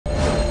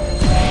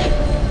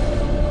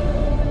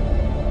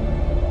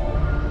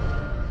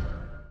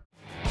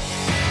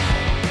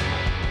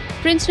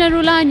Prince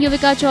Narula and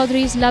Yuvika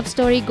Chaudhary's love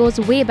story goes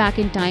way back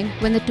in time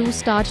when the two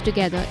starred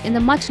together in the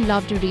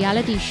much-loved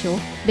reality show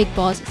Bigg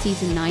Boss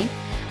Season 9,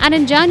 and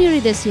in January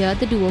this year,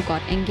 the duo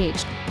got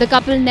engaged. The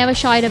couple never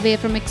shied away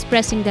from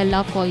expressing their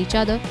love for each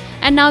other,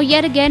 and now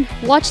yet again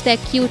watch their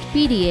cute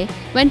PDA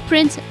when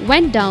Prince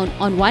went down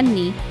on one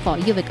knee for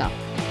Yuvika.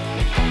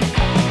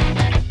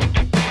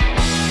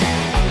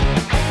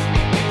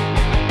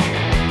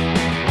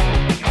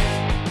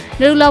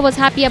 Narula was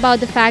happy about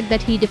the fact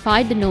that he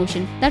defied the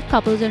notion that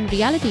couples on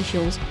reality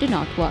shows do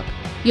not work.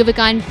 Yuvika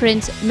and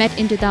Prince met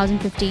in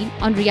 2015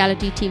 on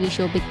reality TV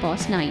show Bigg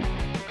Boss 9.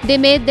 They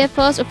made their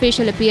first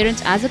official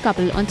appearance as a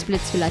couple on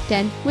Splitsvilla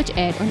 10, which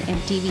aired on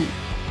MTV.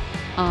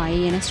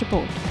 IANS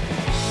report.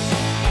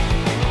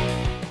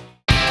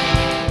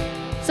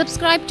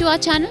 Subscribe to our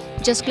channel.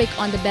 Just click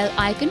on the bell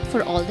icon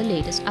for all the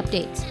latest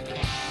updates.